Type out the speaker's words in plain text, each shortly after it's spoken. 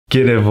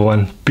G'day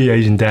everyone,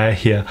 Asian Dad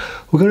here.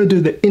 We're going to do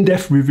the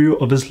in-depth review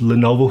of this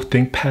Lenovo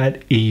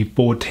ThinkPad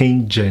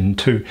E14 Gen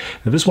 2.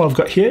 Now this one I've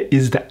got here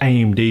is the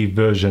AMD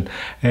version,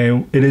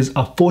 and it is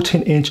a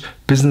 14-inch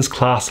business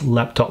class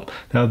laptop.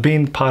 Now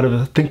being part of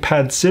a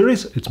ThinkPad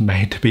series, it's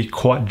made to be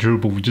quite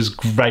durable, which is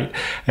great.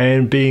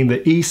 And being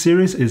the E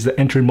series is the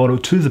entry model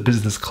to the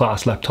business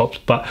class laptops,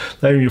 but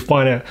later you'll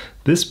find out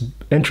this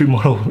entry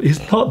model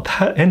is not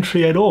that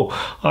entry at all.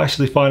 I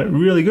actually find it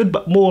really good,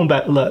 but more on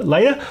that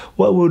later.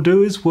 What we'll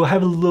do is we'll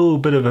have a little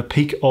bit of a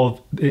peek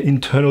of the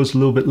internals a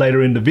little bit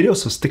later in the video,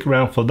 so stick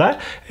around for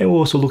that. And we'll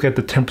also look at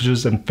the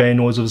temperatures and fan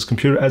noise of this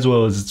computer as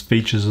well as its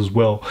features as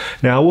well.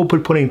 Now I will be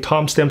putting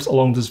timestamps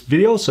along this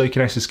video so you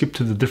can actually skip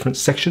to the different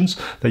sections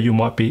that you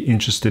might be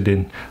interested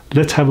in.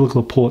 Let's have a look at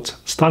the ports.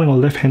 Starting on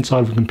the left hand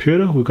side of the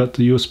computer, we've got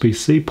the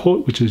USB-C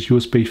port, which is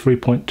USB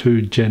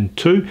 3.2 Gen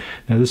 2.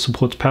 Now this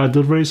supports power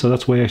delivery, so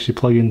that's where you actually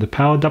plug in the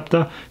power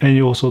adapter, and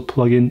you also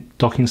plug in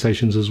docking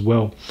stations as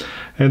well.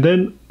 And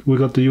then we've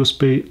got the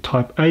USB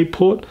Type A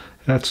port,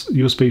 that's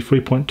USB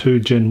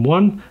 3.2 Gen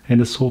 1,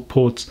 and this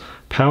supports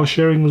power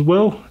sharing as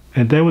well.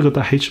 And then we've got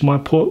the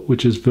HDMI port,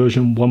 which is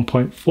version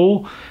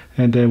 1.4,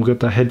 and then we've got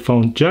the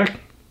headphone jack.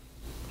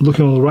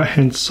 Looking on the right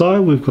hand side,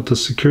 we've got the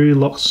security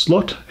lock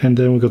slot, and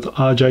then we've got the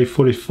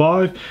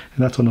RJ45, and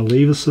that's on a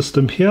lever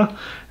system here.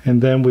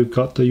 And then we've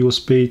got the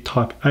USB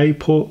Type A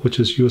port, which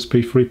is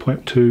USB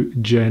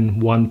 3.2 Gen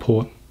 1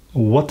 port.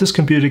 What this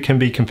computer can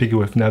be configured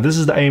with. Now this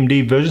is the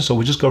AMD version, so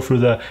we'll just go through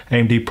the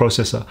AMD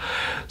processor.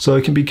 So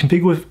it can be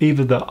configured with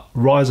either the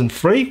Ryzen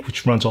 3,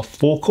 which runs off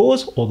 4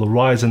 cores, or the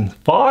Ryzen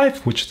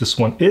 5, which this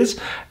one is,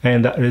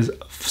 and that is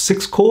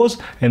 6 cores,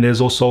 and there's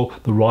also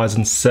the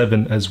Ryzen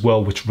 7 as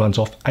well, which runs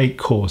off 8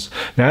 cores.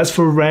 Now as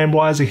for RAM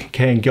wise, it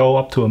can go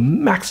up to a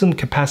maximum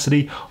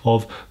capacity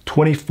of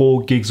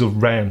 24 gigs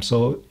of RAM,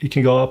 so it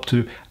can go up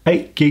to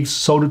 8 gigs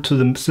soldered to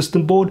the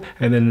system board,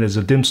 and then there's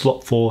a DIMM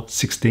slot for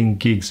 16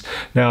 gigs.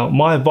 Now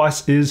my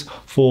advice is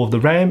for the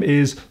RAM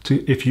is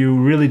to, if you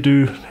really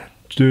do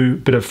a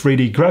bit of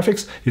 3D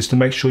graphics, is to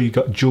make sure you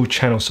got dual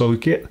channel, so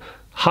get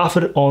half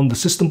of it on the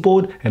system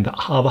board and the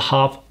other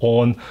half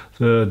on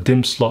the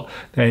DIMM slot,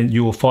 and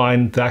you will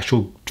find the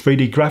actual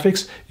 3D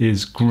graphics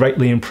is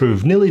greatly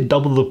improved, nearly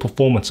double the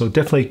performance. So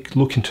definitely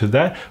look into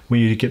that when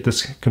you get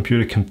this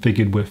computer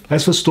configured with.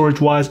 As for storage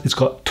wise, it's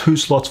got 2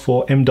 slots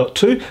for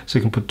M.2, so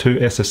you can put 2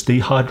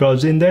 SSD hard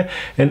drives in there.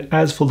 And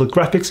as for the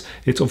graphics,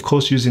 it's of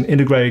course using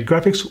integrated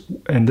graphics,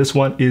 and this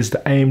one is the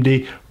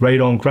AMD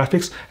Radeon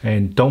graphics,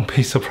 and don't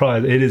be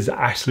surprised, it is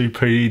actually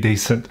pretty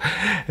decent.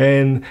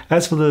 And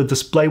as for the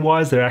display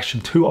wise, there are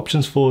actually 2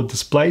 options for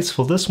displays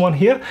for this one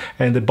here,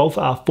 and they both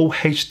are full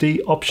HD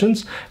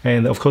options,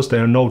 and of course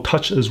there are no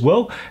touch as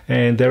well.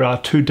 And there are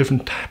 2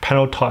 different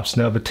panel types.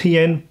 Now the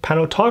TN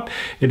panel type,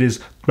 it is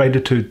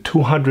rated to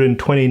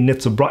 220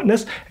 nits of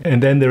brightness,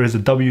 and then there is a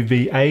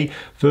WVA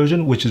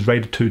version which is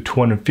rated to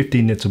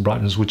 250 nits of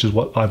brightness, which is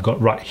what I've got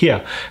right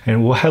here.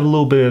 And we'll have a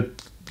little bit of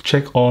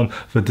check on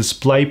the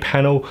display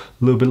panel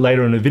a little bit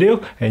later in the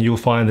video, and you'll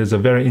find there's a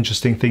very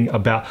interesting thing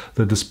about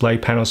the display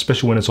panel,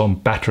 especially when it's on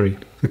battery.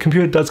 The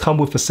computer does come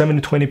with a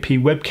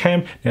 720p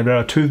webcam. Now there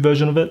are 2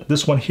 versions of it.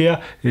 This one here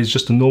is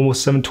just a normal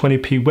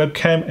 720p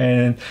webcam,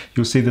 and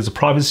you'll see there's a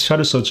privacy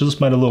shutter, so it's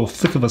just made a little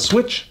flick of a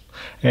switch,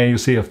 and you'll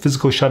see a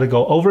physical shutter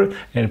go over it,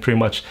 and pretty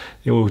much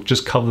it will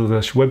just cover the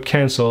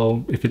webcam,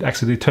 so if it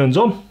accidentally turns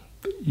on,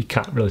 you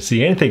can't really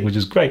see anything, which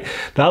is great.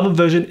 The other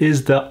version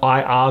is the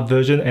IR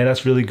version, and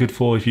that's really good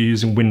for if you're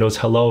using Windows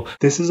Hello.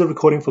 This is a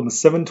recording from the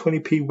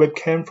 720p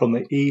webcam from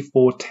the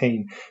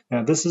E14.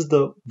 Now this is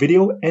the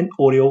video and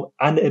audio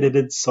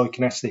unedited, so you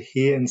can actually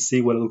hear and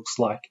see what it looks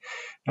like.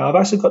 Now I've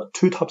actually got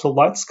 2 types of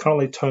lights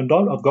currently turned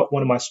on. I've got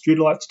one of my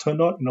studio lights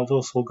turned on, and I've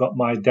also got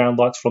my down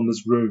lights from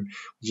this room,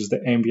 which is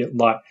the ambient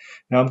light.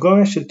 Now I'm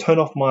going to actually turn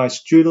off my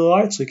studio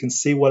light so you can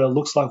see what it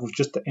looks like with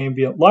just the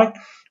ambient light.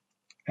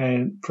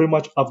 And pretty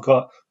much I've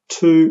got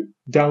 2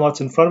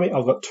 downlights in front of me,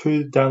 I've got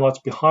 2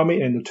 downlights behind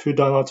me, and the 2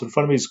 downlights in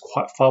front of me is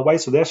quite far away,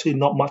 so there's actually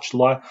not much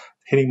light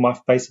hitting my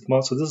face at the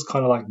moment, so this is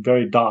kind of like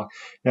very dark.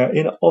 Now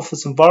in an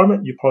office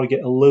environment, you probably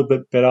get a little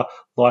bit better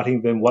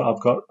lighting than what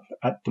I've got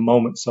at the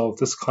moment, so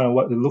this is kind of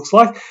what it looks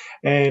like.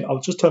 And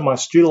I'll just turn my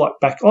studio light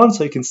back on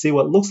so you can see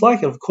what it looks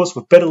like, and of course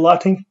with better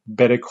lighting,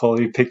 better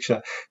quality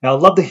picture. Now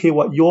I'd love to hear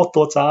what your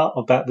thoughts are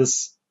about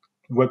this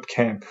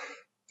webcam.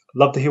 I'd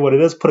love to hear what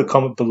it is. Put a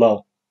comment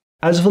below.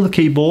 As for the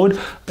keyboard,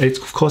 it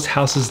of course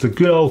houses the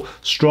good old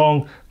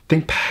strong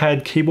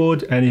ThinkPad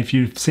keyboard, and if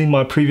you've seen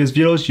my previous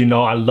videos, you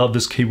know I love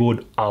this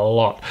keyboard a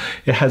lot.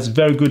 It has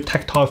very good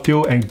tactile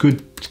feel and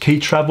good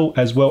key travel,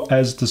 as well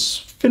as the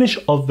finish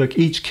of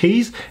each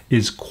keys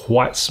is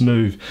quite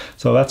smooth,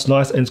 so that's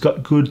nice, and it's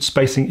got good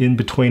spacing in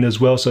between as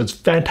well, so it's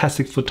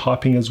fantastic for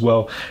typing as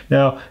well.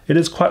 Now it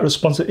is quite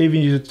responsive, even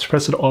if you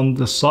press it on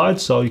the side,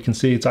 so you can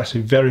see it's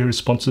actually very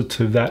responsive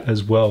to that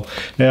as well.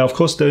 Now of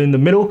course there in the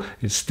middle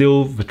is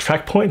still the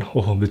track point,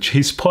 or the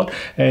G spot,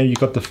 and you've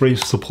got the 3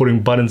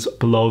 supporting buttons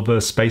below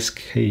the space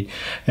key.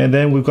 And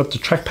then we've got the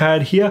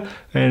trackpad here,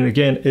 and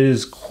again it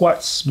is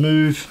quite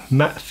smooth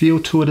matte feel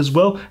to it as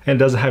well, and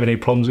it doesn't have any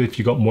problems if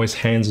you've got moist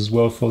hands as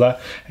well for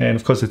that. And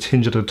of course it's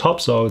hinged at the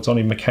top, so it's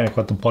only mechanical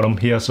at the bottom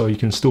here, so you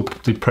can still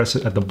depress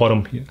it at the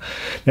bottom here.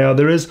 Now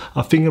there is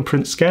a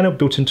fingerprint scanner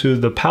built into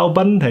the power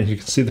button, and you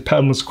can see the power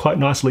button is quite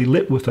nicely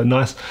lit with a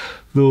nice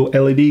little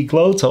LED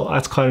glow, so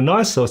that's kind of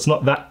nice, so it's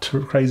not that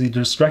crazy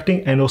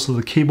distracting. And also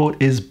the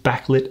keyboard is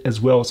backlit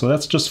as well, so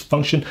that's just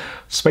function.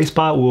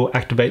 Spacebar will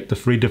activate the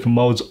 3 different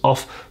modes: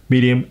 off,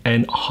 medium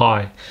and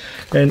high.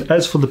 And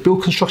as for the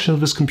build construction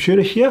of this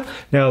computer here,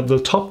 now the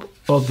top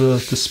of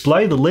the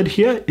display, the lid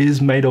here,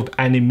 is made of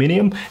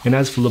aluminium, and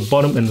as for the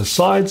bottom and the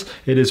sides,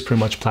 it is pretty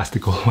much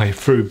plastic all the way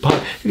through,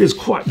 but it is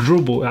quite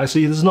durable.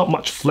 Actually, there's not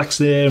much flex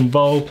there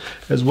involved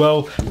as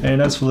well.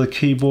 And as for the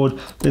keyboard,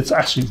 it's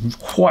actually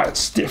quite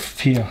stiff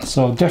here,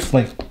 so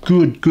definitely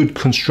good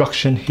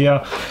construction here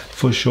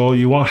for sure.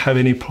 You won't have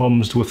any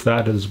problems with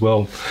that as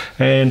well.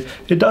 And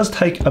it does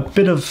take a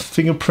bit of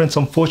fingerprints,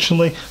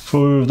 unfortunately,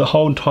 for the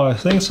whole entire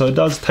thing, so it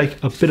does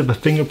take a bit of a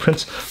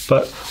fingerprints,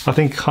 but I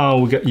think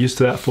Carl will get used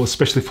to that, for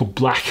especially for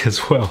black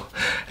as well.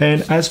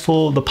 And as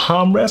for the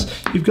palm rest,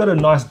 you've got a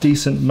nice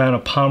decent amount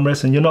of palm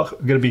rest, and you're not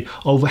going to be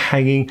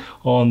overhanging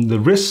on the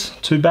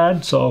wrist too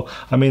bad. So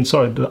I mean,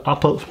 sorry, the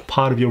upper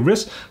part of your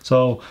wrist,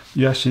 so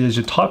you actually, as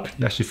you type,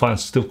 you actually find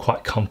it's still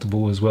quite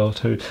comfortable as well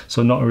too,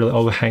 so not really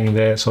overhanging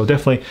there. So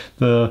definitely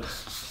the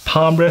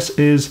palm rest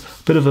is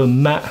a bit of a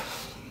matte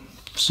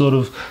sort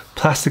of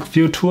plastic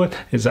feel to it.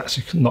 It's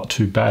actually not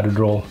too bad at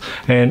all.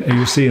 And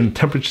you'll see in the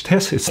temperature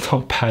test, it's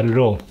not bad at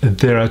all.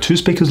 There are 2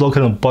 speakers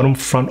located on the bottom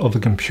front of the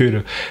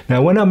computer.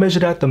 Now, when I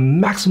measured out the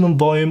maximum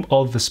volume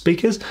of the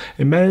speakers,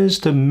 it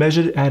managed to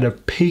measure it at a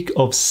peak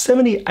of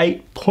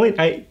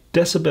 78.8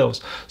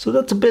 decibels. So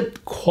that's a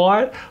bit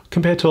quiet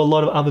compared to a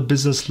lot of other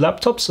business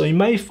laptops. So you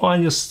may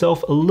find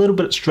yourself a little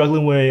bit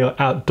struggling when you're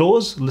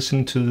outdoors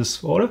listening to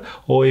this audio,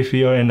 or if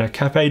you're in a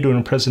cafe doing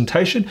a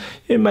presentation,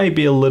 it may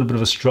be a little bit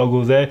of a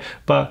struggle there,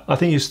 but I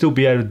think you'll still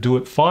be able to do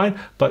it fine,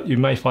 but you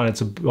may find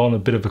it's on a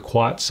bit of a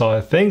quiet side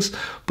of things,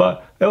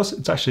 but else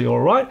it's actually all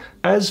right.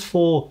 As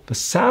for the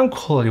sound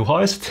quality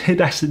wise,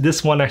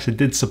 this one actually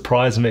did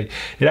surprise me.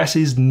 It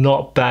actually is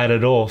not bad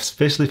at all,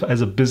 especially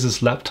as a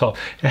business laptop.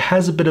 It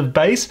has a bit of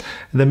bass,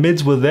 the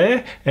mids were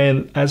there,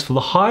 and as for the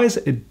highs,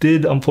 it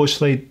did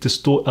unfortunately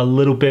distort a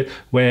little bit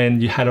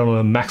when you had it on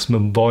a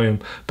maximum volume,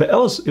 but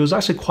else it was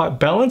actually quite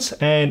balanced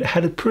and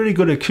had a pretty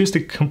good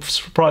acoustic,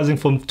 surprising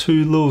from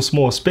 2 little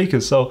small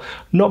speakers. So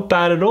not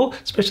bad at all,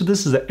 especially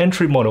this is an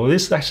entry model.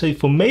 This actually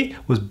for me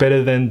was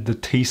better than the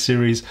T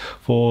series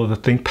for the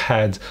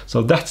ThinkPads,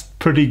 so that's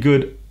pretty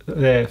good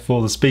there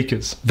for the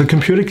speakers. The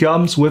computer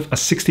comes with a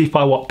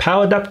 65 watt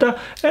power adapter,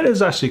 and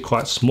is actually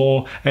quite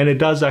small, and it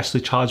does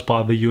actually charge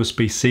by the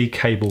USB-C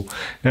cable.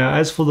 Now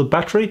as for the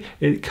battery,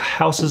 it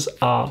houses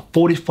a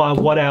 45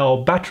 watt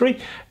hour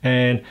battery,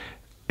 and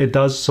it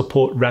does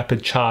support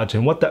rapid charge,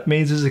 and what that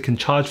means is it can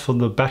charge from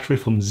the battery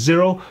from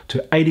 0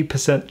 to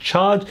 80%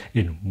 charge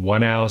in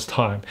 1 hour's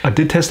time. I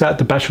did test out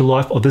the battery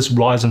life of this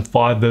Ryzen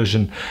 5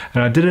 version,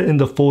 and I did it in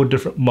the 4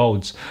 different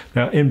modes.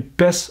 Now in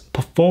best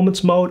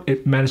performance mode,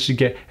 it managed to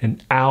get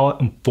 1 hour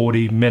and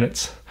 40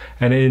 minutes,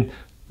 and in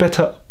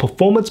better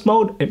performance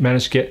mode, it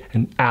managed to get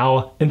 1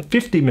 hour and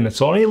 50 minutes,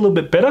 so only a little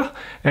bit better.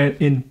 And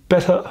in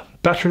better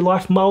battery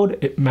life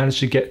mode, it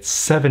managed to get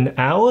 7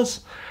 hours.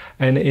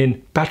 And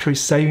in battery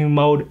saving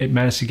mode, it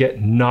managed to get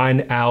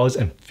 9 hours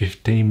and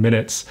 15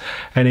 minutes.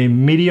 And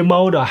in media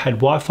mode, I had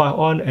Wi-Fi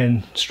on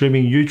and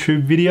streaming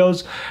YouTube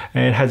videos,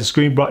 and had the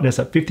screen brightness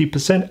at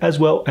 50% as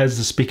well as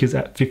the speakers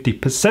at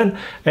 50%,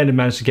 and it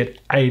managed to get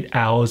 8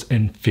 hours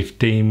and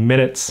 15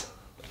 minutes.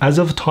 As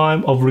of the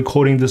time of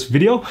recording this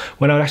video,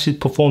 when I actually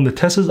performed the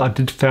tests, I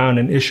did found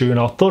an issue, and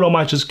I thought I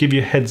might just give you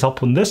a heads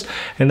up on this,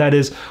 and that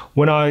is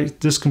when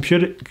this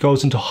computer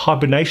goes into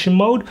hibernation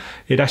mode,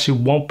 it actually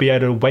won't be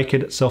able to wake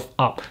itself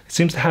up. It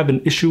seems to have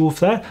an issue with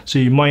that, so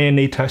you might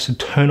need to actually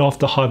turn off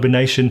the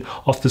hibernation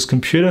of this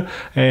computer,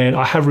 and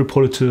I have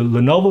reported to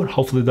Lenovo.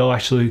 Hopefully they'll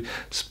actually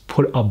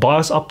put a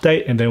BIOS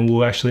update, and then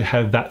we'll actually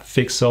have that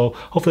fixed. So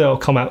hopefully that'll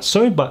come out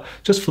soon, but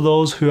just for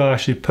those who are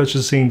actually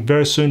purchasing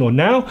very soon or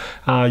now,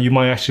 you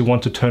might actually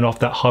want to turn off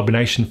that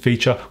hibernation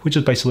feature, which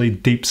is basically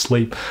deep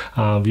sleep.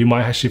 You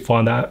might actually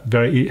find that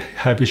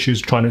have issues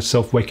trying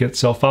to wake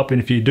itself up, and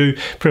if you do,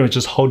 pretty much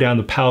just hold down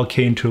the power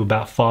key until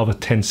about 5 or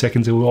 10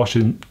 seconds. It will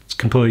actually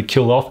completely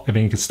kill off, and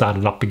then you can start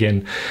it up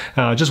again.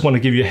 Just want to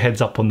give you a heads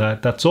up on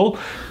that, that's all.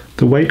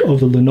 The weight of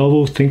the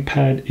Lenovo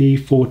ThinkPad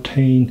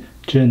E14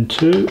 Gen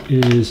 2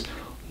 is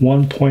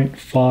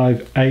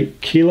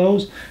 1.58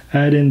 kilos.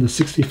 Add in the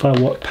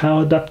 65 watt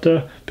power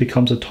adapter,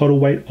 becomes a total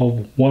weight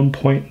of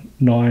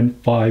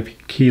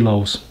 1.95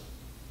 kilos.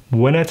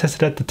 When I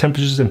tested out the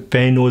temperatures and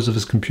fan noise of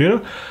this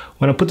computer,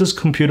 when I put this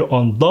computer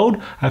on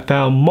load, I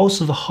found most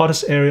of the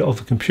hottest area of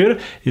the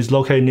computer is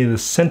located near the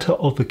center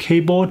of the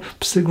keyboard,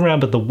 sitting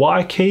around at the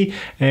Y key,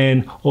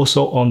 and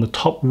also on the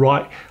top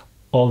right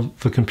of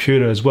the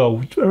computer as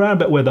well, around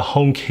about where the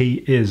home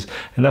key is.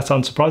 And that's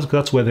unsurprising because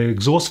that's where the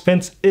exhaust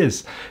vent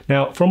is.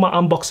 Now, from my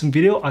unboxing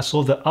video, I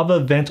saw the other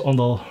vent on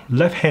the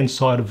left-hand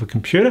side of the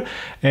computer,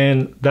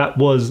 and that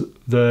was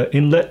the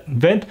inlet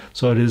vent,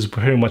 so it is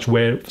pretty much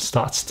where it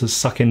starts to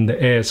suck in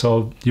the air.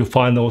 So you'll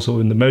find also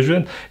in the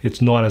measurement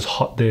it's not as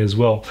hot there as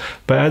well.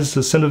 But as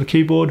the center of the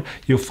keyboard,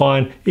 you'll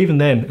find even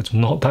then it's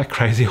not that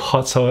crazy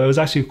hot, so it was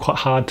actually quite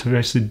hard to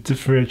actually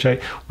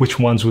differentiate which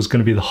ones was going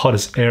to be the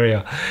hottest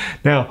area.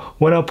 Now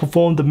when I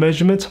performed the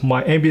measurements,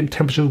 my ambient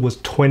temperature was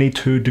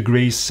 22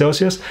 degrees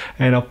Celsius,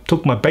 and I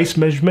took my base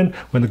measurement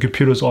when the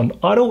computer was on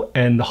idle,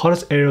 and the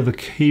hottest area of the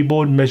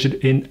keyboard measured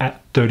in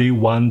at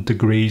 31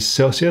 degrees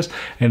Celsius,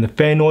 and the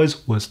fan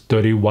noise was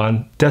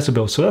 31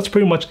 decibels. So that's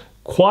pretty much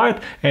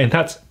quiet, and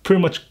that's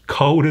pretty much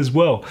cold as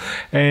well.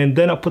 And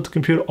then I put the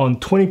computer on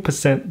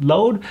 20%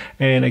 load,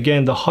 and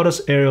again the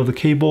hottest area of the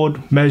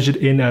keyboard measured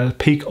in at a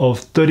peak of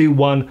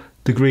 31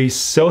 degrees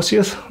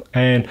Celsius,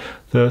 and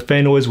the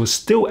fan noise was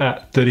still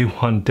at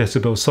 31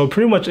 decibels. So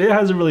pretty much it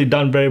hasn't really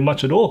done very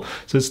much at all.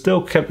 So it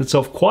still kept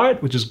itself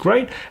quiet, which is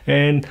great.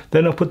 And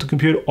then I put the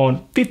computer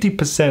on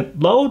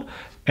 50% load,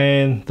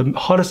 and the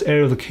hottest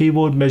area of the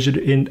keyboard measured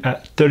in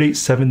at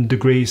 37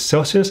 degrees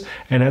Celsius.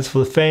 And as for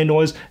the fan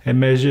noise, it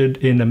measured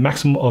in a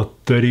maximum of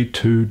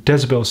 32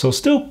 decibels. So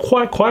still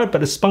quite quiet,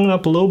 but it's spun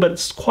up a little bit.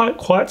 It's quite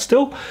quiet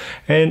still.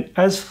 And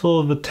as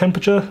for the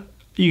temperature,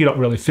 you don't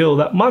really feel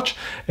that much.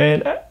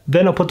 And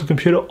then I put the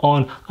computer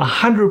on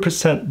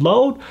 100%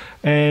 load,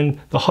 and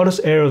the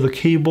hottest area of the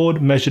keyboard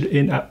measured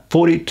in at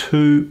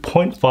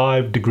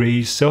 42.5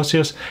 degrees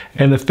Celsius,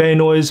 and the fan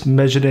noise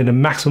measured in a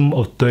maximum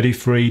of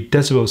 33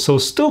 decibels. So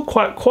still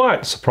quite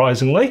quiet,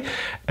 surprisingly.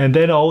 And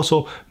then I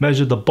also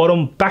measured the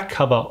bottom back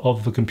cover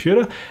of the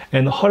computer,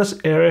 and the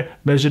hottest area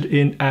measured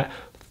in at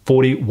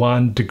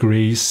 41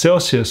 degrees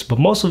Celsius, but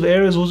most of the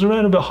areas was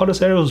around about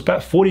hottest area was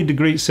about 40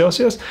 degrees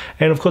Celsius,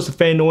 and of course the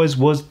fan noise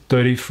was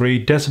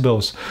 33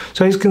 decibels.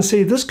 So as you can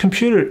see, this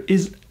computer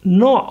is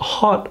not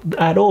hot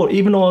at all.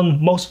 Even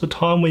on most of the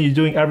time when you're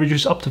doing average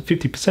use up to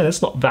 50%,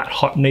 it's not that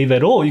hot neither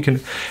at all. You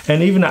can,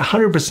 and even at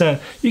 100%,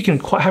 you can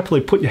quite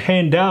happily put your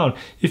hand down.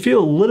 You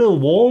feel a little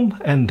warm,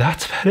 and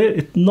that's about it.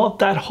 It's not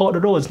that hot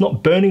at all. It's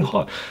not burning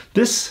hot.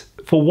 This,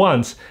 for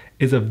once,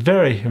 is a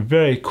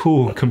very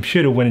cool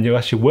computer when you're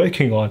actually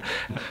working on.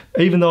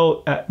 Even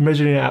though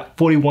measuring at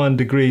 41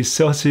 degrees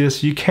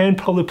Celsius, you can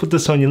probably put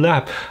this on your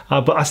lap,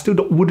 but I still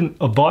wouldn't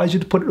advise you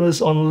to put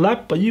this on the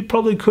lap, but you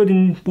probably could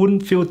and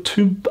wouldn't feel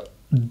too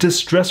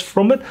distressed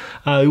from it.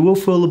 It will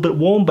feel a little bit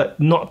warm, but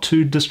not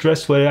too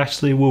distressed where it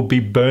actually will be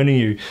burning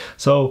you.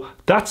 So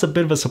that's a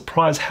bit of a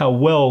surprise how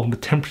well the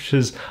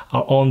temperatures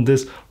are on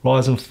this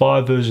Ryzen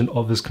 5 version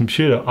of this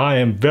computer. I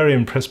am very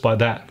impressed by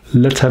that.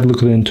 Let's have a look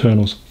at the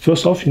internals.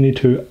 First off, you need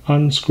to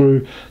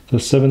unscrew the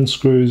 7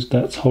 screws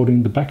that's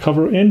holding the back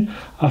cover in.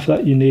 After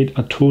that, you need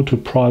a tool to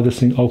pry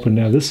this thing open.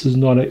 Now, this is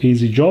not an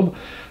easy job.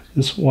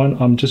 This one,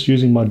 I'm just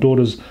using my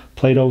daughter's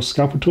Play-Doh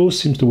scalpel tool.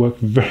 Seems to work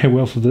very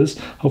well for this.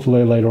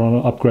 Hopefully later on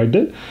I'll upgrade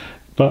it.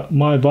 But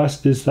my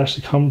advice is to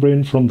actually come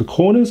in from the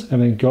corners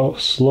and then go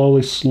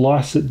slowly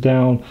slice it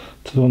down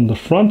on the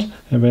front,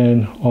 and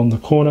then on the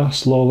corner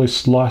slowly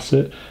slice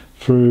it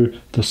through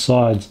the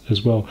sides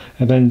as well.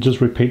 And then just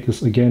repeat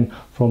this again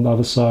from the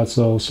other side.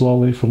 So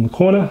slowly from the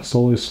corner,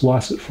 slowly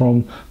slice it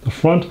from the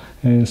front,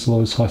 and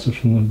slowly slice it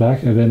from the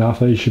back. And then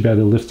after, you should be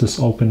able to lift this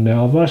open.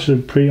 Now I've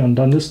actually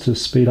pre-undone this to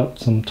speed up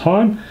some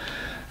time,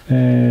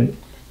 and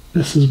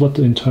this is what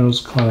the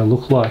internals kind of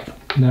look like.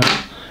 Now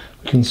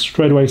we can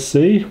straight away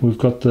see we've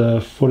got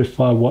the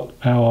 45 watt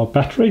hour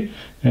battery,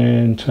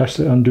 and to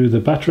actually undo the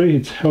battery,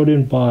 it's held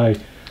in by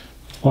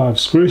 5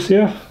 screws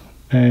here,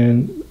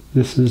 and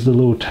this is the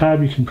little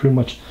tab. You can pretty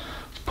much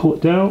pull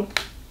it down,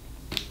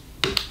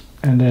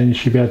 and then you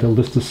should be able to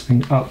lift this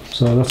thing up.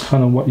 So that's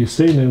kind of what you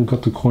see. Then we've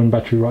got the coin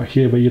battery right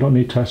here, but you don't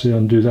need to actually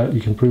undo that.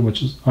 You can pretty much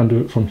just undo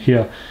it from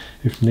here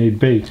if need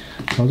be.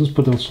 So I'll just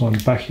put this one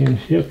back in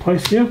here,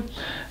 place here,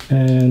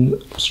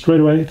 and straight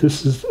away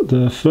this is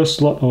the first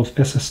slot of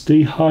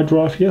SSD hard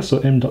drive here, so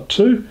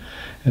M.2,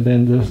 and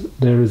then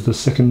there is the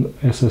second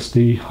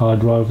SSD hard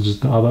drive, which is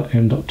the other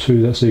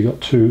M.2. So you got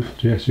 2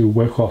 to actually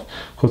work off.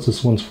 Of course,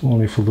 this one's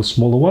only for the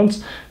smaller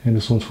ones, and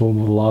this one's for the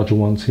larger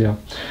ones here.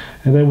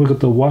 And then we've got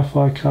the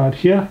Wi-Fi card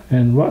here,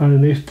 and right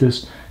underneath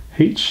this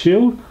heat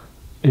shield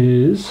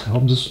is,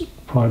 I'm just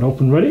prying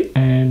open ready,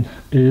 and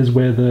is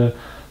where the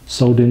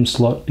SODIMM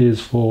slot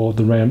is for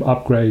the RAM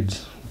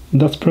upgrades.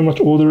 And that's pretty much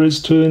all there is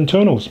to the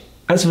internals.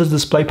 As for the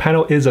display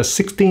panel, it is a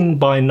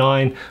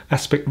 16:9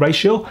 aspect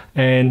ratio,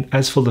 and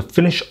as for the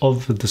finish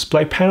of the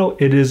display panel,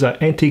 it is an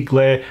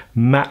anti-glare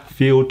matte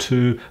feel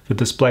to the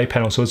display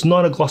panel. So it's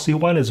not a glossy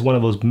one, it's one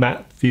of those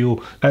matte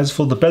feel. As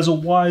for the bezel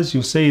wise,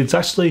 you'll see it's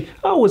actually,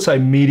 I would say,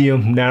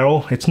 medium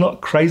narrow. It's not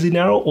crazy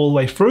narrow all the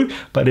way through,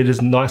 but it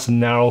is nice and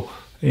narrow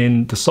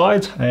in the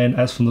sides. And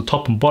as from the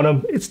top and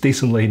bottom, it's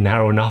decently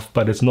narrow enough,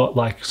 but it's not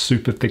like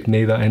super thick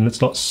neither, and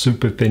it's not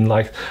super thin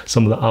like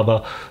some of the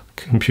other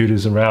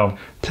computers around.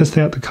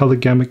 Testing out the color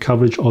gamut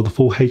coverage of the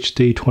full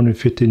HD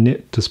 250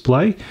 nit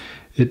display,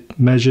 it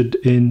measured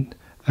in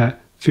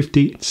at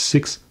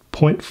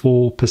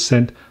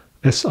 56.4%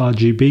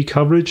 sRGB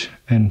coverage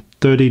and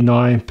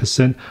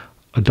 39%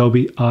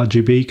 Adobe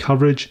RGB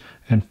coverage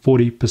and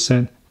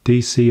 40%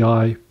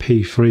 DCI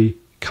P3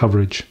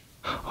 coverage.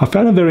 I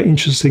found a very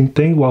interesting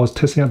thing while I was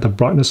testing out the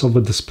brightness of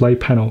a display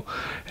panel,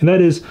 and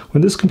that is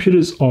when this computer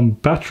is on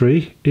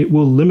battery, it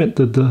will limit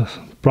the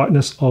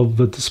brightness of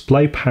the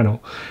display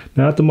panel.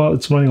 Now at the moment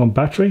it's running on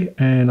battery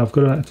and I've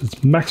got it at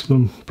its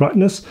maximum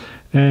brightness,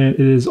 and it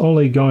is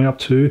only going up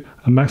to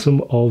a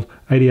maximum of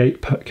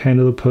 88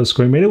 candela per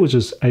square meter, which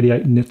is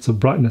 88 nits of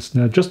brightness.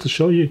 Now just to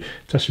show you,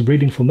 it's actually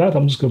reading from that,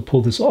 I'm just going to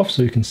pull this off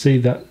so you can see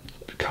that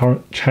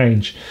current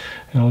change.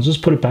 And I'll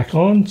just put it back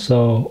on,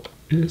 so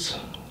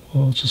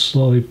I'll just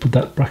slowly put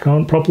that back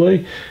on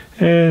properly,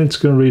 and it's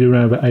going to read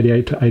around about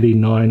 88 to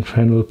 89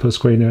 candela per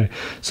square meter.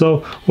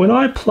 So when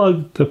I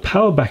plug the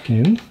power back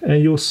in,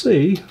 and you'll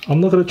see I'm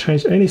not going to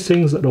change any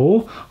settings at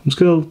all, I'm just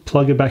going to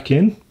plug it back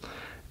in,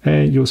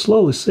 and you'll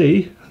slowly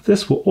see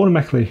this will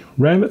automatically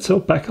ramp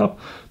itself back up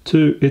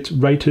to its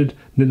rated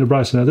nit of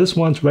brightness. Now this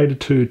one's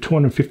rated to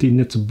 250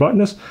 nits of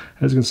brightness.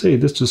 As you can see,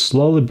 this just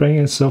slowly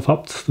bringing itself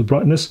up to the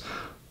brightness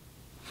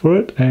for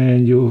it,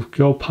 and you'll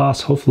go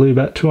past hopefully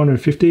about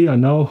 250. I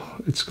know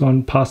it's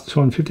gone past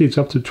 250, it's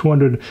up to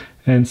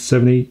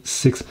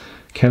 276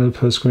 candela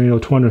per screen, or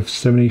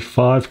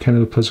 275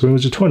 candela per screen,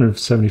 which is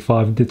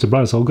 275 nits of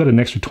brightness. So I've got an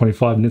extra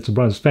 25 nits of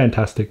brightness,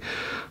 fantastic.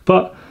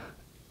 But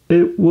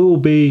it will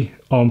be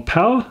on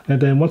power, and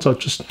then once I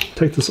just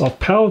take this off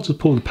power, just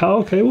pull the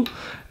power cable,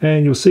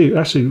 and you'll see it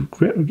actually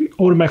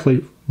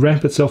automatically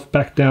ramp itself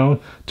back down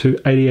to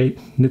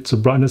 88 nits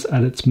of brightness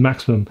at its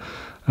maximum.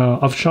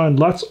 I've shined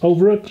lights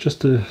over it just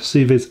to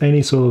see if there's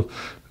any sort of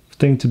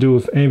thing to do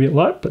with ambient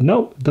light, but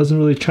no, it doesn't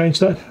really change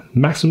that.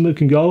 Maximum it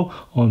can go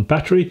on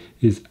battery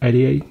is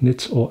 88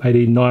 nits or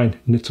 89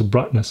 nits of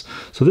brightness.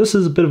 So this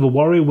is a bit of a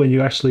worry when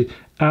you're actually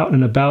out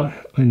and about,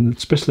 and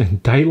especially in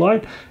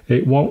daylight,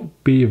 it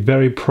won't be a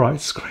very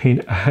bright screen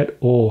at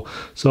all.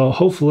 So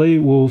hopefully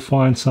we'll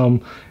find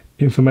some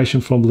information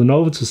from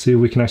Lenovo to see if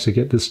we can actually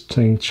get this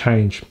thing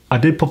changed. I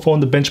did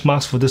perform the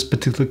benchmarks for this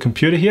particular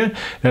computer here.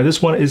 Now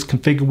this one is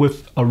configured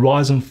with a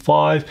Ryzen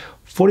 5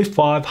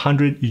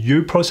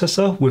 4500U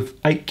processor with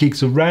 8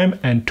 gigs of RAM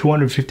and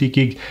 250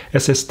 gig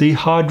SSD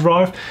hard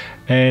drive.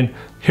 And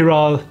here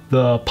are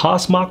the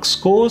pass mark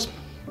scores: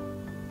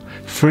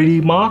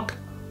 3D Mark,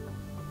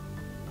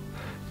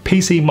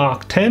 PC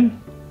Mark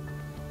 10,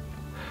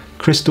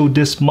 Crystal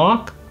Disk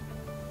Mark,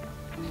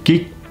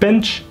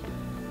 Geekbench,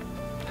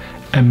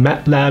 and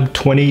MATLAB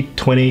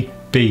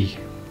 2020B,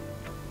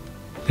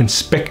 and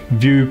Spec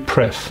View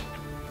Pref.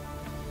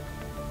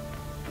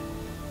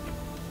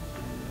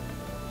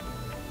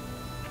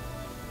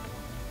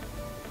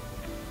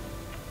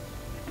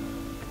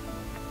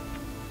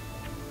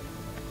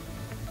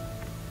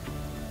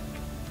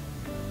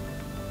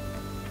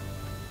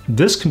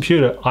 This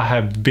computer I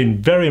have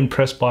been very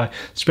impressed by,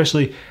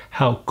 especially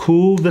how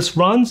cool this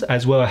runs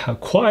as well as how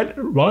quiet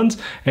it runs,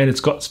 and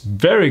it's got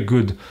very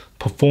good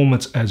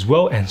performance as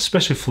well, and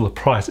especially for the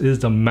price, it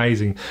is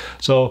amazing.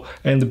 So,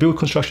 and the build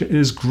construction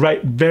is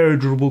great, very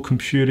durable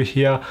computer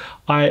here.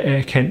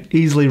 I can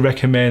easily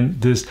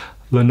recommend this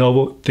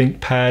Lenovo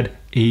ThinkPad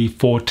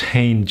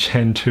E14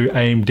 Gen 2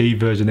 AMD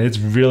version. It's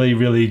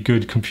really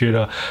good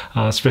computer,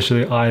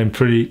 especially I am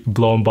pretty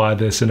blown by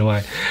this in a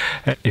way.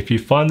 If you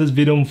find this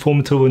video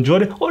informative or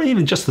enjoyed it, or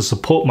even just to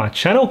support my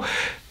channel,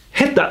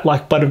 hit that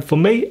like button for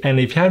me,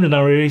 and if you haven't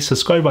already,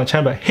 subscribe to my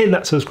channel by hitting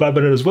that subscribe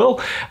button as well.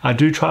 I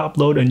do try to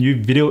upload a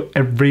new video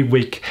every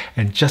week,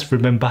 and just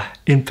remember,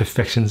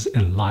 imperfections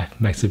in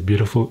life makes it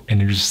beautiful and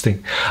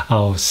interesting.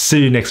 I'll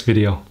see you next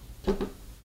video.